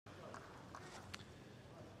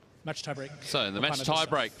Match tiebreak. So the match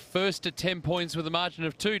tiebreak. First to 10 points with a margin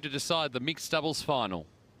of 2 to decide the mixed doubles final.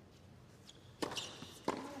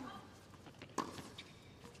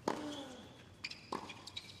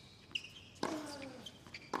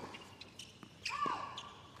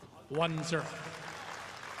 One zero.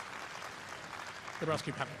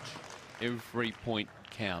 Dabrowski, Pavic. Every point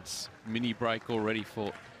counts. Mini break already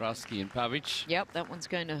for Dabrowski and Pavic. Yep, that one's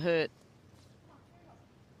going to hurt.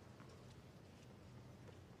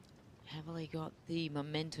 Heavily got the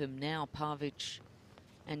momentum now, Pavic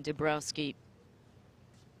and Dabrowski.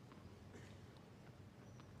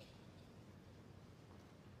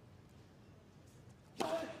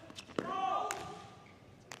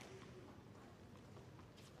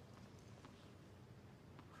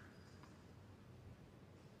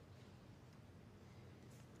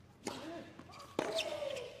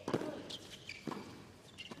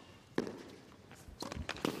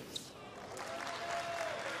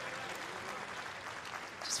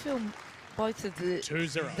 Feel both of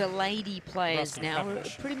the lady players now are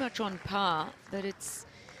pretty much on par, but it's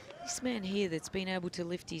this man here that's been able to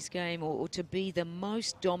lift his game or to be the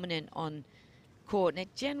most dominant on court. And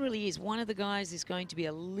it generally is one of the guys is going to be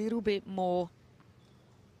a little bit more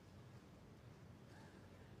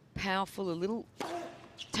powerful, a little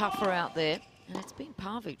tougher out there. And it's been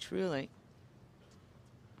Pavic, really.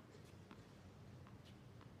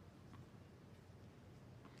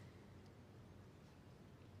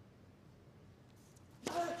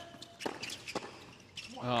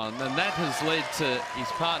 Oh, and then that has led to his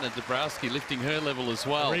partner Dabrowski lifting her level as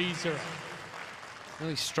well. 3-0.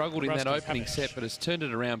 Really struggled in that opening set, but has turned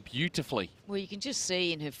it around beautifully. Well, you can just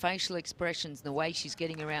see in her facial expressions and the way she's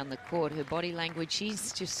getting around the court, her body language,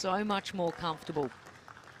 she's just so much more comfortable.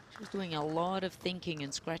 She was doing a lot of thinking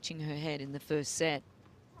and scratching her head in the first set.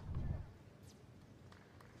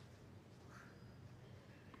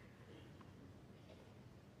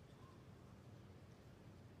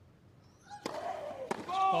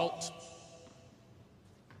 Fault.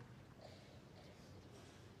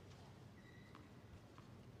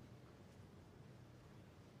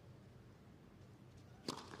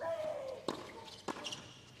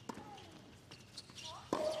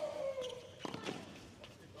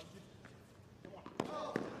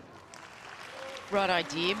 Right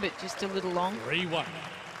idea, but just a little long. 3-1.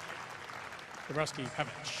 Dabrowski,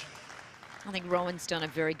 Pavic. I think Rowan's done a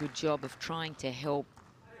very good job of trying to help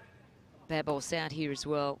Babos out here as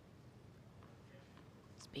well.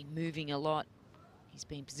 He's been moving a lot. He's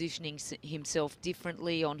been positioning himself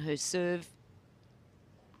differently on her serve.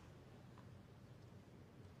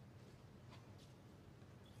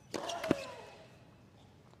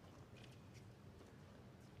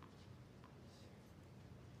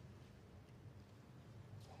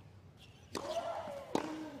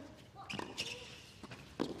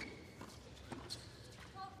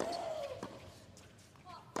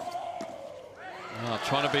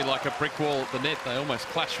 Trying to be like a brick wall at the net. They almost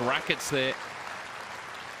clash rackets there.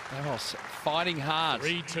 Babos fighting hard.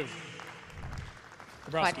 3-2.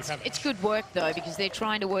 Right, it's good work, though, because they're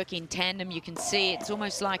trying to work in tandem. You can see it's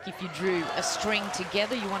almost like if you drew a string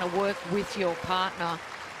together, you want to work with your partner.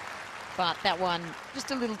 But that one,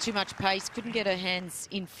 just a little too much pace. Couldn't get her hands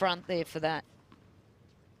in front there for that.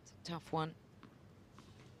 It's a tough one.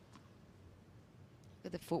 Look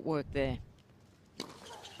at the footwork there.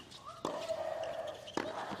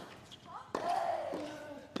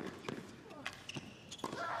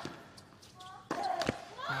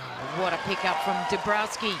 What a pickup from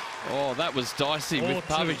Dabrowski. Oh, that was dicey with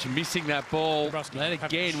Pavic missing that ball. And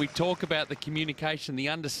again, we talk about the communication, the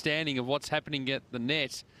understanding of what's happening at the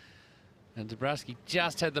net. And Dabrowski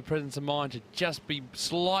just had the presence of mind to just be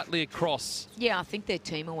slightly across. Yeah, I think their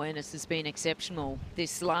team awareness has been exceptional.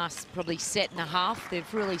 This last probably set and a half,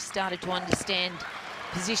 they've really started to understand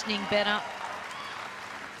positioning better.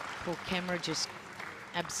 Poor camera just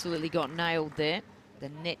absolutely got nailed there, the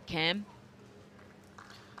net cam.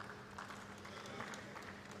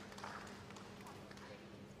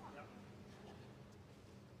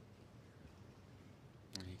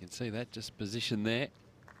 You can see that just position there.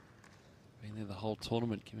 Been there the whole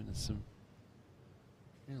tournament, giving us some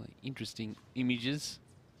really interesting images.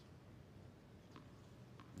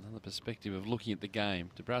 Another perspective of looking at the game.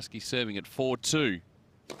 Dabrowski serving at 4-2.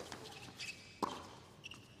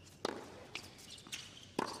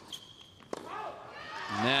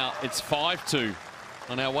 Now it's 5-2.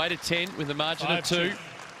 On our way to 10 with a margin of 2.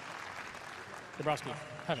 Dabrowski,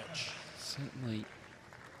 Pavic. Certainly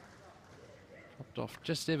dropped off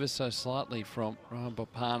just ever so slightly from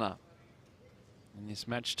Bopanna in this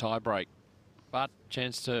match tiebreak, but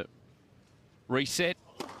chance to reset.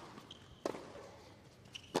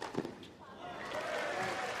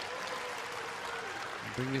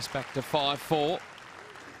 us back to 5-4.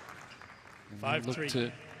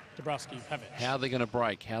 5-3. Dabrowski, Pavic. How they're going to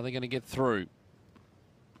break, how they're going to get through.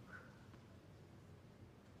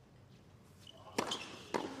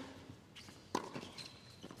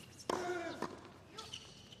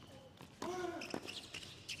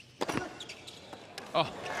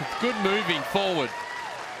 Oh, good moving forward.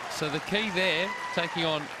 So the key there, taking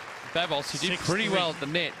on Babos, who did pretty well at the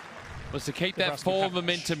net, was to keep that forward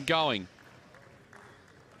momentum going.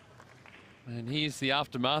 And here's the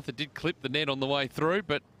aftermath. It did clip the net on the way through,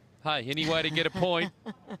 but hey, any way to get a point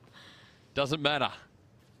doesn't matter.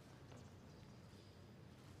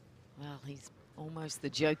 Well, he's almost the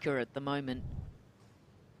joker at the moment.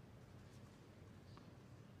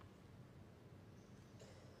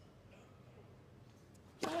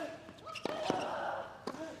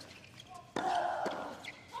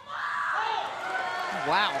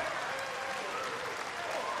 Wow.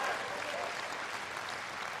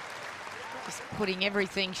 Just putting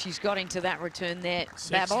everything she's got into that return there.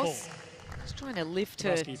 Babos just trying to lift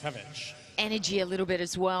her energy a little bit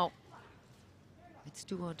as well. It's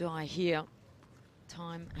do or die here.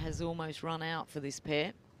 Time has almost run out for this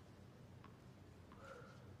pair.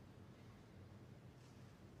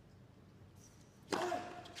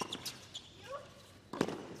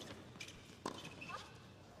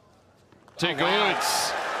 Two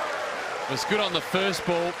goods. It was good on the first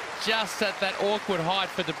ball, just at that awkward height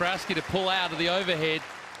for Dabrowski to pull out of the overhead.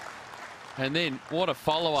 And then what a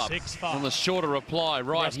follow-up on the shorter reply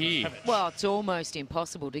right here. Well, it's almost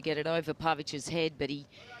impossible to get it over Pavic's head, but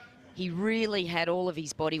he really had all of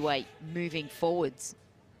his body weight moving forwards.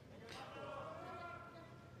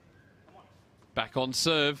 Back on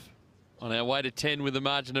serve, on our way to 10 with a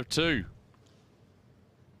margin of 2.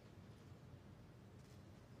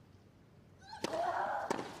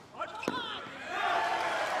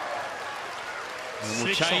 And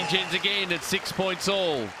we'll change ends again at 6 points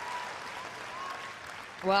all.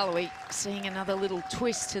 Well, we're seeing another little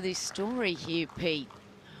twist to this story here, Pete.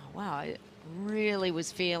 Wow, I really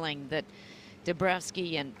was feeling that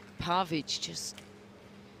Dabrowski and Pavic just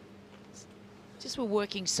were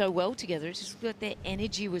working so well together. It's just that their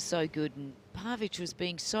energy was so good, and Pavic was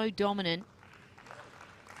being so dominant.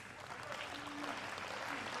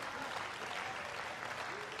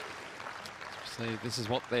 See, this is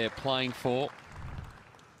what they're playing for.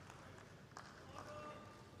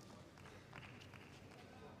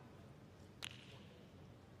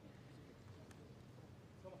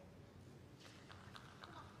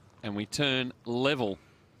 And we turn level.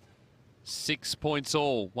 6 points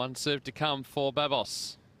all. One serve to come for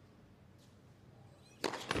Babos.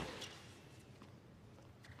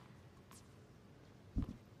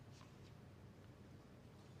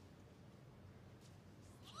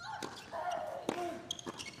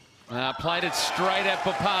 Played it straight at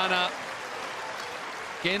Bopanna.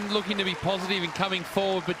 Again, looking to be positive and coming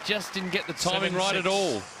forward, but just didn't get the timing right at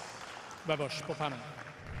all. Babos, Bopanna.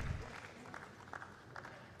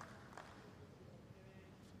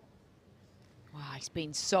 He's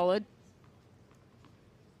been solid.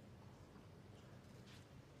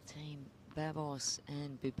 Team Babos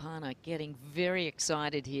and Bopanna getting very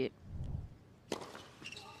excited here.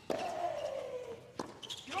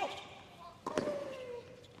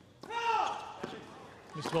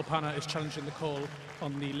 Mr. Bopanna is challenging the call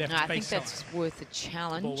on the left base side. I think that's worth a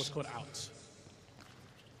challenge. The ball was called out.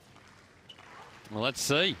 Well, let's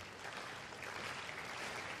see.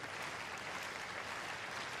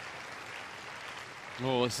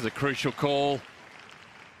 Oh, this is a crucial call.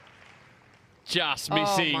 Just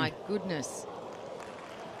missing. Oh, my goodness.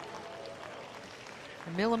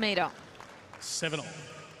 A millimetre. 7-all.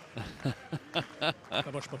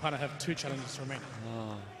 Babos Bopanna have 2 challenges remaining.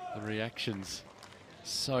 Oh, the reactions.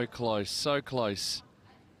 So close, so close.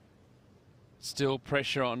 Still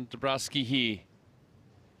pressure on Dabrowski here.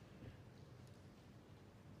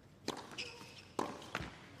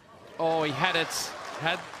 Oh, he had it.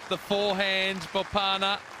 Had the forehand,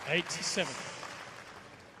 Bopanna. 8-7.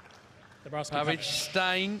 Pavic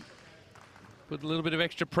staying. Put a little bit of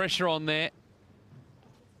extra pressure on there.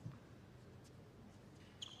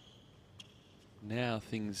 Now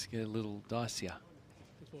things get a little dicier.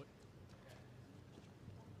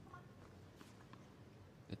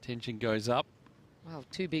 The tension goes up. Well,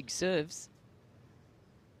 2 big serves.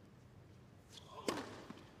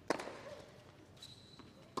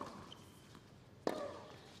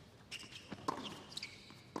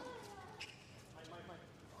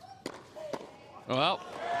 Well,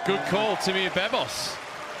 good call, Timmy Babos.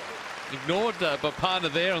 Ignored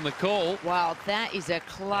Bopanna there on the call. Wow, that is a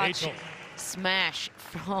clutch smash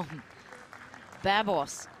from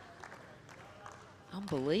Babos.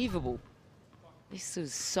 Unbelievable. This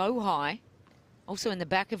was so high. Also in the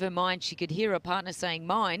back of her mind, she could hear her partner saying,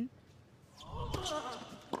 mine.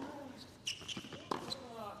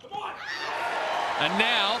 And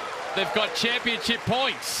now they've got championship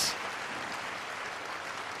points.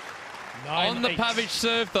 On the Pavic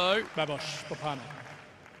serve, though. Babos, Bopanna.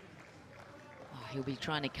 Oh, he'll be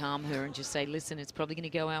trying to calm her and just say, listen, it's probably going to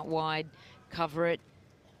go out wide, cover it.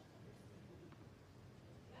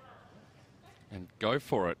 And go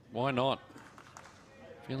for it. Why not?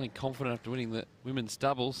 Feeling confident after winning the women's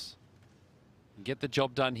doubles. And get the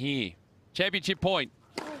job done here. Championship point.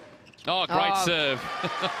 Oh, great serve.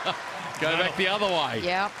 Go back the other way.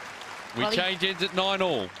 Yep. We change ends at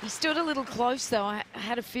 9-all. He stood a little close, though. I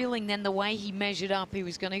had a feeling then the way he measured up, he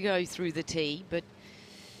was going to go through the tee. But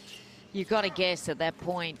you've got to guess at that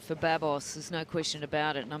point for Babos. There's no question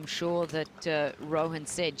about it. And I'm sure that Rohan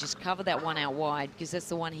said, just cover that one out wide, because that's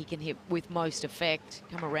the one he can hit with most effect.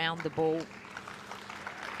 Come around the ball.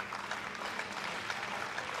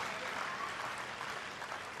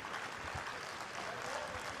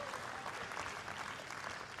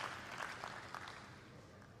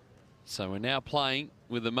 So we're now playing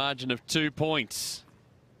with a margin of 2 points.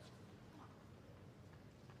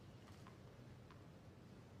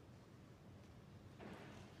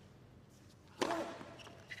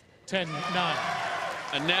 Ten, 9.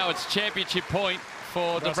 And now it's championship point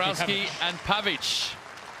for Dabrowski and Pavic.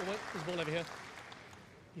 Oh, wait, there's a ball over here.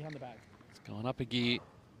 Behind the bag. It's gone up a gear.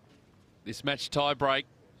 This match tie break.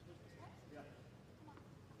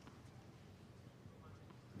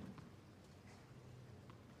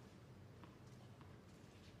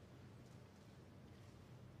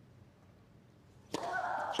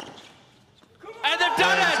 And they've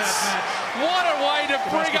done it! What a way to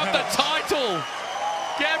bring up the title!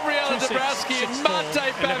 Gabriela Dabrowski and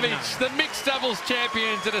Mate Pavic, the mixed doubles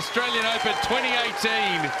champions at Australian Open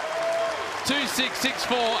 2018. 2-6,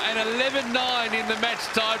 6-4 and 11-9 in the match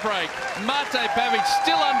tiebreak. Mate Pavic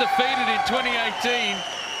still undefeated in 2018.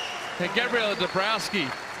 And Gabriela Dabrowski,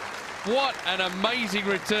 what an amazing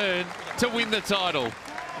return to win the title.